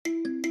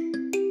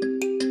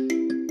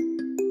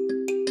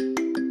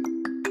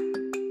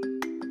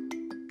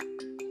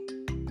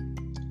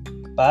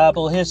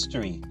Bible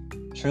History,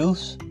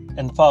 Truths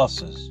and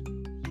Falses.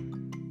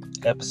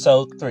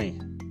 Episode 3.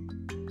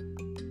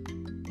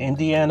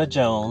 Indiana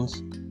Jones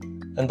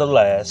and the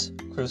Last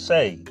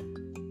Crusade.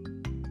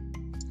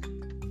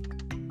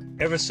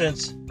 Ever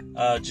since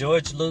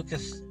George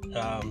Lucas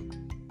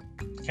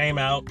came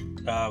out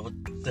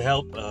with the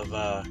help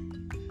of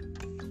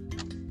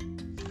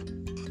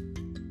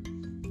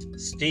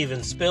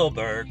Steven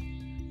Spielberg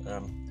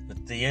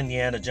with the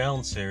Indiana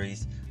Jones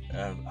series,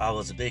 I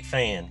was a big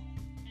fan.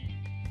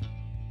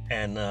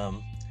 And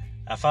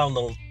I found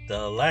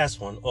the last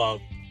one,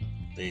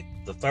 the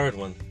third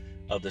one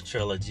of the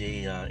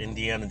trilogy,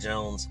 Indiana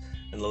Jones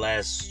and the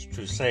Last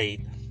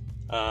Crusade,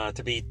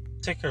 to be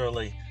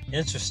particularly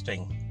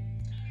interesting.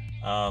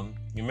 You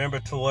remember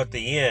toward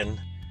the end,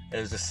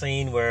 there's a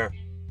scene where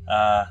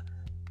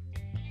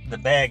the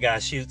bad guy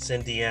shoots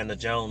Indiana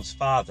Jones'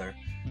 father,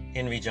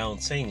 Henry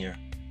Jones Sr.,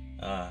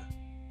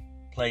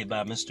 played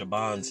by Mr.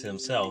 Bonds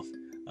himself,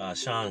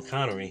 Sean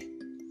Connery.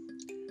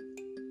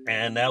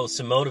 And that was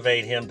to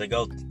motivate him to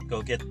go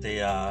get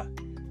the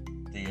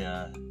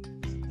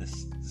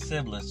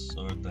syphilis,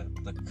 or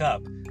the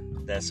cup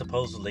that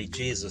supposedly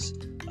Jesus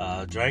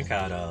drank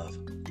out of.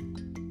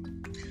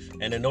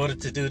 And in order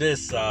to do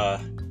this,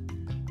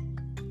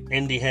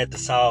 Indy had to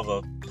solve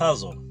a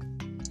puzzle.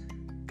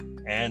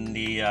 And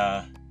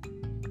I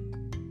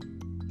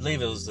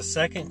believe it was the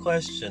second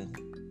question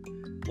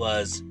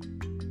was,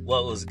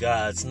 what was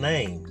God's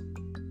name?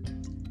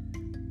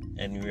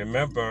 And you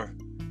remember,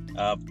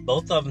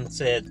 both of them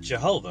said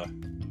Jehovah,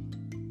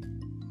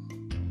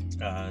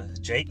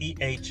 Jehovah,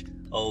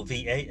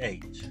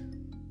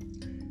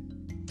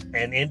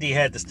 and Indy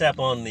had to step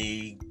on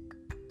the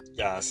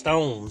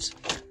stones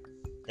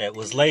that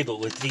was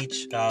labeled with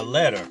each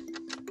letter.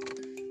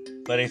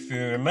 But if you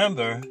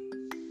remember,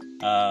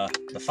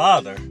 the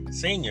father,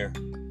 Senior,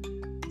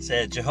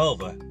 said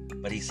Jehovah,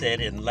 but he said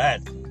in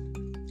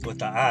Latin with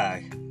the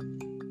I.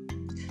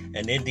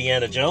 And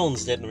Indiana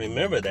Jones didn't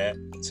remember that,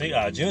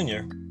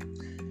 Junior.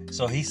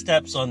 So he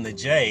steps on the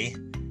J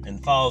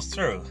and falls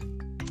through.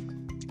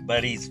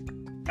 But he's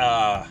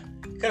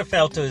could have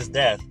fell to his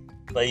death,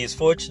 but he's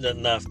fortunate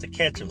enough to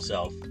catch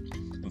himself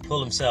and pull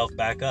himself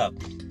back up.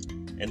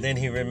 And then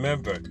he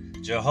remembered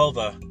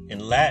Jehovah in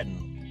Latin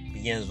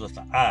begins with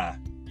the I.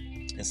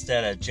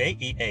 Instead of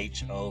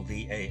Jehovah,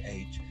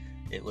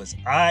 it was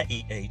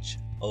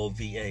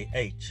Iehovah.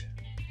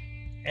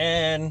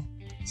 And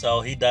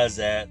so he does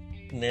that,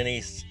 and then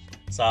he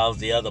solves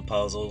the other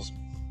puzzles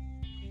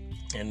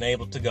and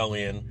able to go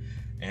in,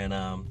 and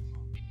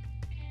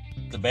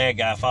the bad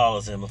guy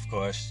follows him, of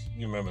course.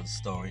 You remember the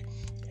story.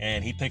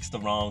 And he picks the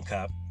wrong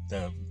cup,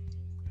 the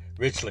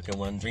rich-looking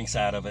one, drinks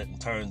out of it and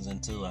turns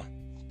into a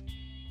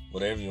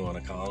whatever you want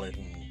to call it,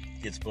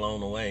 and gets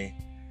blown away.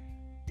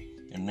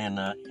 And then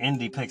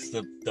Indy picks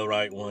the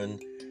right one,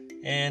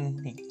 and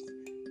he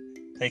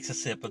takes a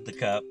sip of the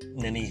cup,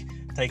 and then he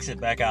takes it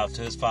back out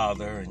to his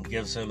father and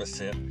gives him a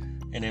sip,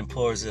 and then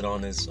pours it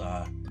on his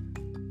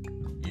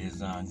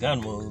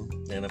gun wound,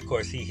 and of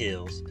course he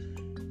heals,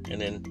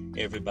 and then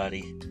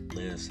everybody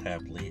lives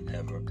happily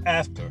ever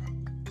after.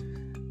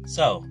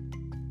 So,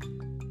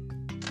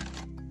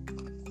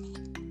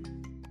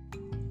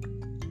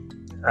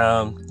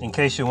 in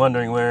case you're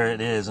wondering where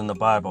it is in the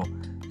Bible,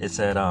 it's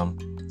at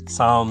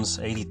Psalms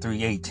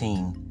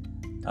 83:18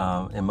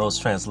 in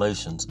most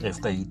translations,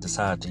 if they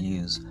decide to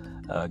use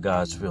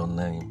God's real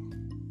name.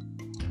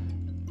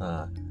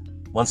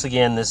 Once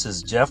again, this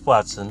is Jeff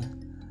Watson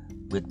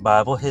with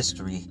Bible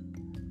History,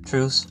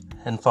 Truths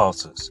and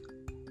Falses.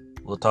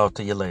 We'll talk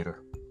to you later.